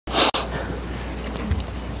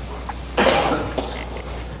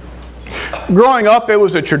Growing up, it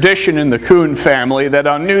was a tradition in the Kuhn family that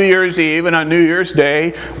on New Year's Eve and on New Year's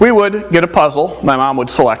Day, we would get a puzzle. My mom would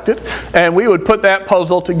select it, and we would put that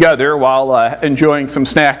puzzle together while enjoying some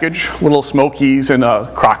snackage, little Smokies and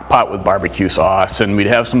a crock pot with barbecue sauce, and we'd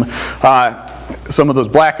have some of those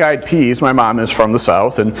black-eyed peas. My mom is from the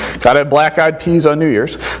South, and got to have black-eyed peas on New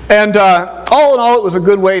Year's. And all in all, it was a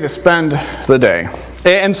good way to spend the day.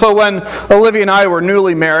 And so when Olivia and I were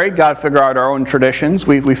newly married, got to figure out our own traditions,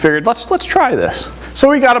 we figured, let's try this. So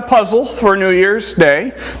we got a puzzle for New Year's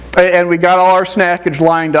Day, and we got all our snackage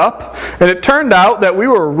lined up. And it turned out that we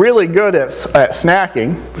were really good at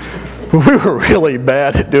snacking. We were really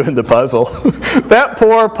bad at doing the puzzle. That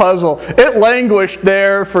poor puzzle, it languished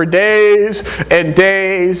there for days and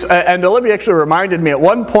days. And Olivia actually reminded me at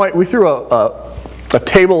one point, we threw a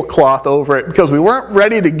tablecloth over it because we weren't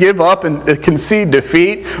ready to give up and concede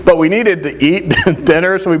defeat, but we needed to eat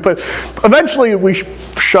dinner. So eventually we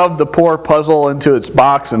shoved the poor puzzle into its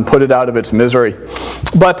box and put it out of its misery.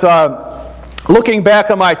 But looking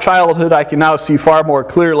back on my childhood, I can now see far more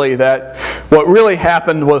clearly that what really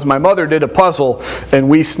happened was my mother did a puzzle and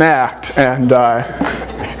we snacked, and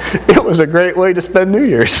it was a great way to spend New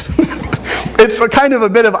Year's. It's kind of a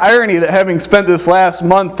bit of irony that having spent this last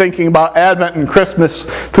month thinking about Advent and Christmas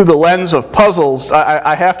through the lens of puzzles,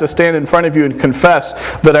 I have to stand in front of you and confess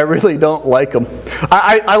that I really don't like them.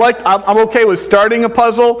 I'm okay with starting a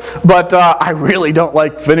puzzle, but I really don't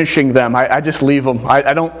like finishing them. I just leave them.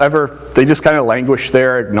 I don't ever, they just kind of languish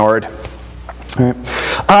there, ignored. All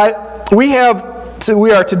right.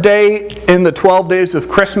 We are today in the 12 days of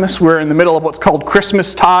Christmas. We're in the middle of what's called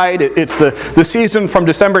Christmastide. It's the season from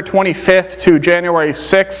December 25th to January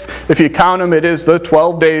 6th. If you count them, it is the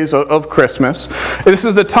 12 days of Christmas. This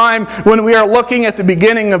is the time when we are looking at the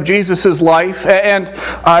beginning of Jesus' life, and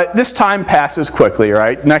this time passes quickly,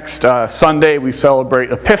 right? Next Sunday we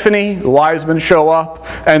celebrate Epiphany, the wise men show up,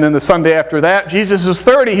 and then the Sunday after that, Jesus is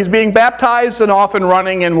 30. He's being baptized and off and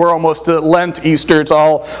running, and we're almost at Lent, Easter. It's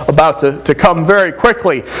all about to come very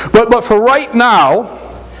quickly. But for right now,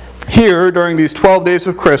 here during these 12 days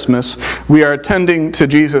of Christmas, we are attending to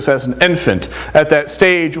Jesus as an infant at that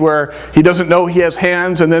stage where he doesn't know he has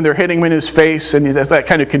hands, and then they're hitting him in his face, and that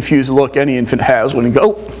kind of confused look any infant has when he goes,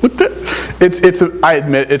 oh, what the? I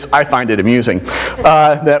admit, I find it amusing.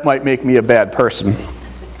 That might make me a bad person.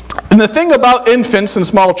 And the thing about infants and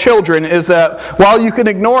small children is that while you can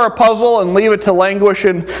ignore a puzzle and leave it to languish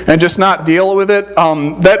and just not deal with it,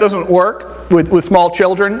 that doesn't work with small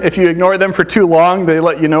children. If you ignore them for too long, they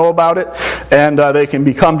let you know about it, and they can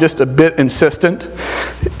become just a bit insistent.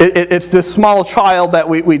 It's this small child that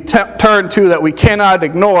we turn to that we cannot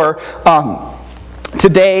ignore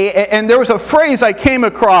today. And there was a phrase I came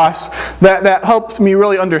across that helped me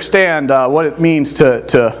really understand what it means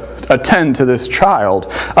to attend to this child.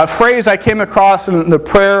 A phrase I came across in the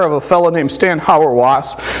prayer of a fellow named Stan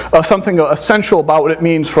Hauerwas, something essential about what it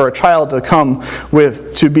means for a child to come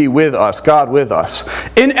to be with us, God with us.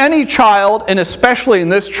 In any child, and especially in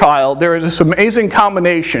this child, there is this amazing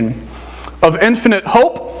combination of infinite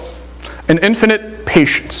hope and infinite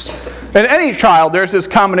patience. In any child, there's this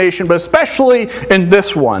combination, but especially in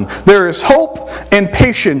this one, there is hope and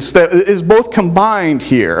patience that is both combined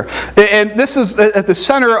here. And this is at the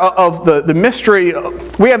center of the mystery.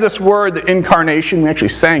 We have this word, the incarnation. We actually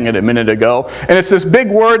sang it a minute ago. And it's this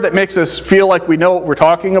big word that makes us feel like we know what we're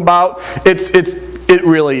talking about. It's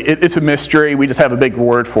a mystery. We just have a big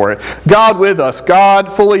word for it. God with us.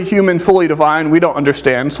 God, fully human, fully divine. We don't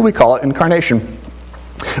understand, so we call it incarnation.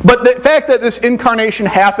 But the fact that this incarnation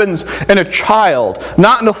happens in a child,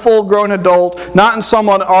 not in a full-grown adult, not in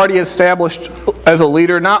someone already established as a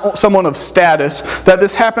leader, not someone of status, that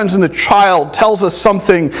this happens in the child tells us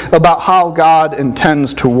something about how God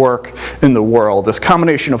intends to work in the world. This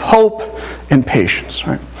combination of hope and patience.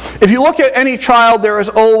 Right? If you look at any child, there is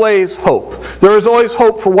always hope. There is always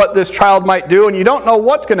hope for what this child might do, and you don't know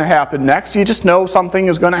what's going to happen next. You just know something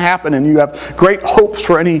is going to happen, and you have great hopes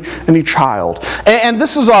for any child. And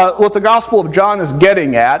this is what the Gospel of John is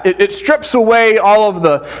getting at. It strips away all of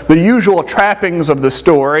the usual trappings of the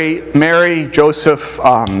story. Mary, Joseph,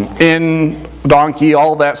 inn, donkey,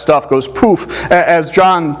 all that stuff goes poof as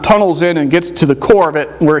John tunnels in and gets to the core of it,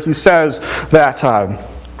 where he says that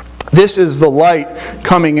this is the light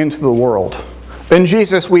coming into the world. In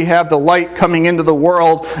Jesus, we have the light coming into the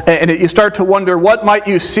world, and you start to wonder, what might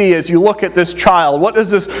you see as you look at this child? What does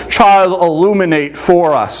this child illuminate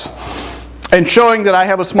for us? And showing that I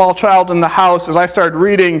have a small child in the house, as I started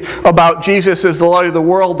reading about Jesus as the light of the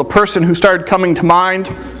world, the person who started coming to mind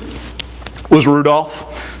was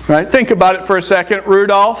Rudolph. Right? Think about it for a second.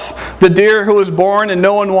 Rudolph The deer who was born and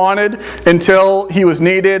no one wanted until he was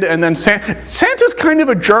needed. And then Santa's kind of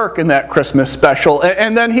a jerk in that Christmas special.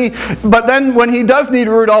 But then when he does need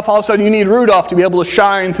Rudolph, all of a sudden you need Rudolph to be able to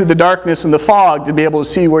shine through the darkness and the fog, to be able to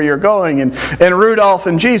see where you're going. And Rudolph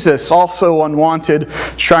and Jesus, also unwanted,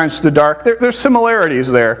 shines through the dark. There's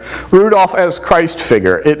similarities there. Rudolph as Christ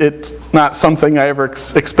figure. It's not something I ever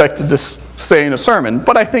expected to say in a sermon,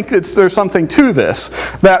 but I think there's something to this,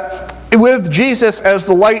 that with Jesus as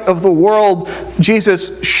the light of the world,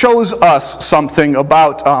 Jesus shows us something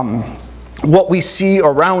about what we see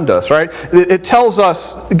around us, right? It tells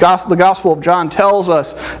us, the Gospel of John tells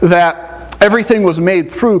us that everything was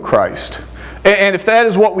made through Christ. And if that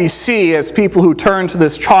is what we see as people who turn to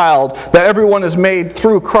this child, that everyone is made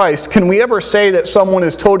through Christ, can we ever say that someone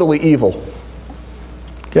is totally evil?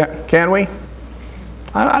 Can we?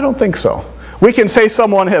 I don't think so. We can say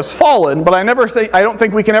someone has fallen, but I don't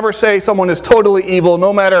think we can ever say someone is totally evil,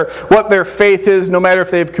 no matter what their faith is, no matter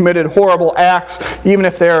if they've committed horrible acts, even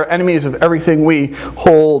if they're enemies of everything we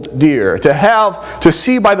hold dear. To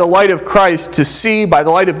see by the light of Christ, to see by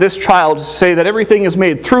the light of this child, to say that everything is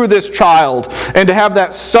made through this child, and to have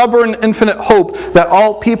that stubborn, infinite hope that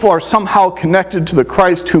all people are somehow connected to the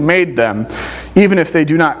Christ who made them, even if they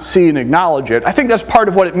do not see and acknowledge it. I think that's part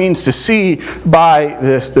of what it means to see by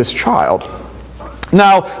this child.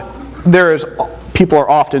 Now, people are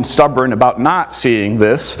often stubborn about not seeing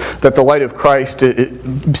this, that the light of Christ,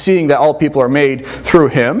 seeing that all people are made through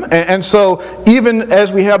Him. And so, even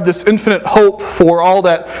as we have this infinite hope for all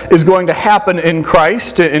that is going to happen in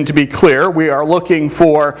Christ, and to be clear, we are looking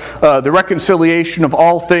for the reconciliation of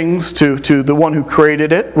all things to the one who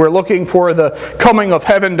created it. We're looking for the coming of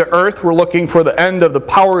heaven to earth. We're looking for the end of the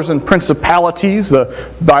powers and principalities,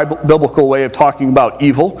 the biblical way of talking about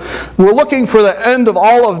evil. We're looking for the end of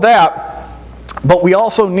all of that. But we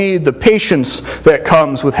also need the patience that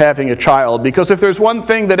comes with having a child. Because if there's one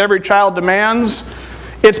thing that every child demands,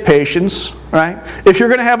 it's patience, right? If you're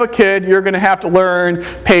going to have a kid, you're going to have to learn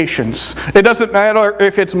patience. It doesn't matter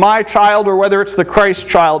if it's my child or whether it's the Christ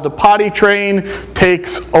child. To potty train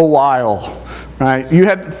takes a while, right?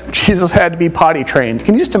 Jesus had to be potty trained.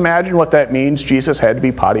 Can you just imagine what that means? Jesus had to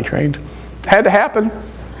be potty trained. It had to happen.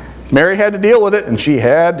 Mary had to deal with it, and she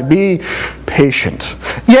had to be patient.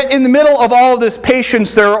 Yet in the middle of all of this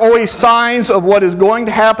patience, there are always signs of what is going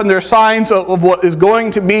to happen. There are signs of what is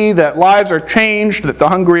going to be, that lives are changed, that the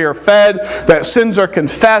hungry are fed, that sins are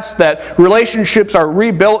confessed, that relationships are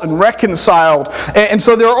rebuilt and reconciled. And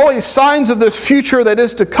so there are always signs of this future that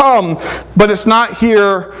is to come, but it's not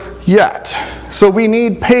here yet. So we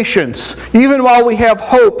need patience. Even while we have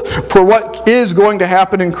hope for what is going to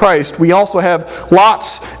happen in Christ, we also have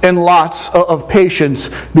lots and lots of patience,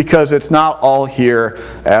 because it's not all here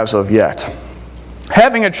as of yet.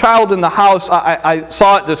 Having a child in the house, I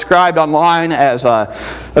saw it described online as a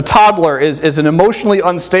toddler is an emotionally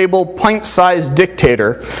unstable, pint-sized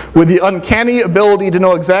dictator with the uncanny ability to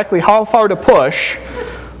know exactly how far to push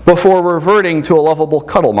before reverting to a lovable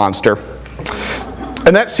cuddle monster.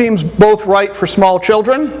 And that seems both right for small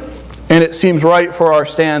children, and it seems right for our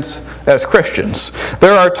stance as Christians.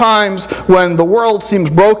 There are times when the world seems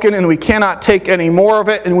broken and we cannot take any more of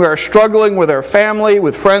it, and we are struggling with our family,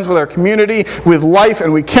 with friends, with our community, with life,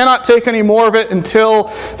 and we cannot take any more of it until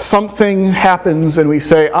something happens and we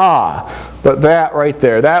say, but that right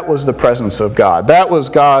there, that was the presence of God. That was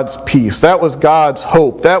God's peace. That was God's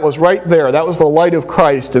hope. That was right there. That was the light of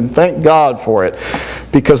Christ, and thank God for it,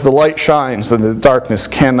 because the light shines and the darkness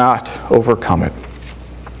cannot overcome it.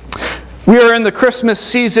 We are in the Christmas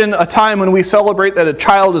season, a time when we celebrate that a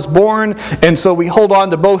child is born, and so we hold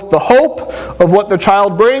on to both the hope of what the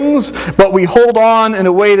child brings, but we hold on in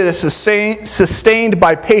a way that is sustained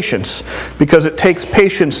by patience, because it takes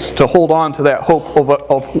patience to hold on to that hope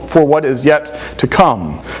for what is yet to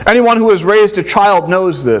come. Anyone who has raised a child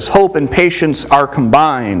knows this. Hope and patience are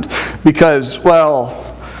combined, because,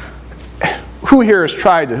 who here has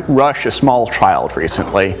tried to rush a small child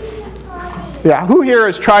recently? Yeah, who here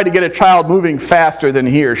has tried to get a child moving faster than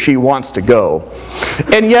he or she wants to go?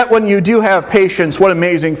 And yet when you do have patience, what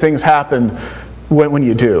amazing things happen when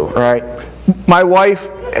you do, right? My wife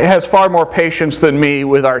has far more patience than me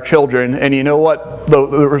with our children, and you know what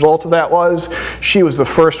the result of that was? She was the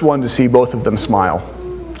first one to see both of them smile.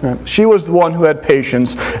 Right? She was the one who had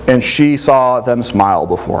patience, and she saw them smile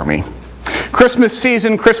before me. Christmas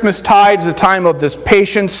season, Christmas tide is a time of this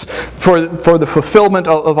patience for the fulfillment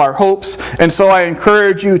of our hopes. And so I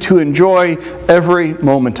encourage you to enjoy every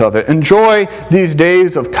moment of it. Enjoy these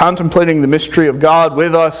days of contemplating the mystery of God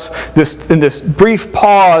with us, in this brief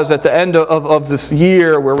pause at the end of this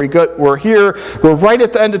year where we're here, we're right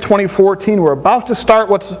at the end of 2014, we're about to start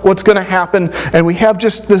what's going to happen, and we have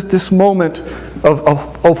just this moment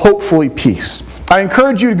of hopefully peace. I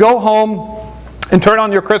encourage you to go home and turn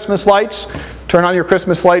on your Christmas lights. Turn on your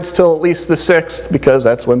Christmas lights till at least the 6th, because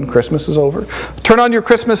that's when Christmas is over. Turn on your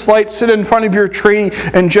Christmas lights, sit in front of your tree,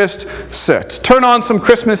 and just sit. Turn on some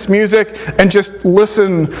Christmas music and just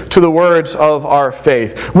listen to the words of our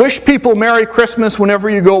faith. Wish people Merry Christmas whenever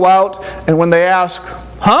you go out, and when they ask,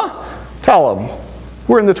 huh? Tell them,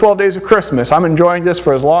 we're in the 12 days of Christmas. I'm enjoying this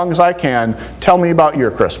for as long as I can. Tell me about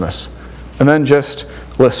your Christmas. And then just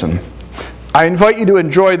listen. I invite you to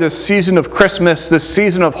enjoy this season of Christmas, this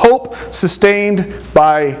season of hope sustained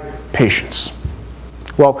by patience.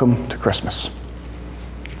 Welcome to Christmas.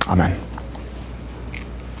 Amen.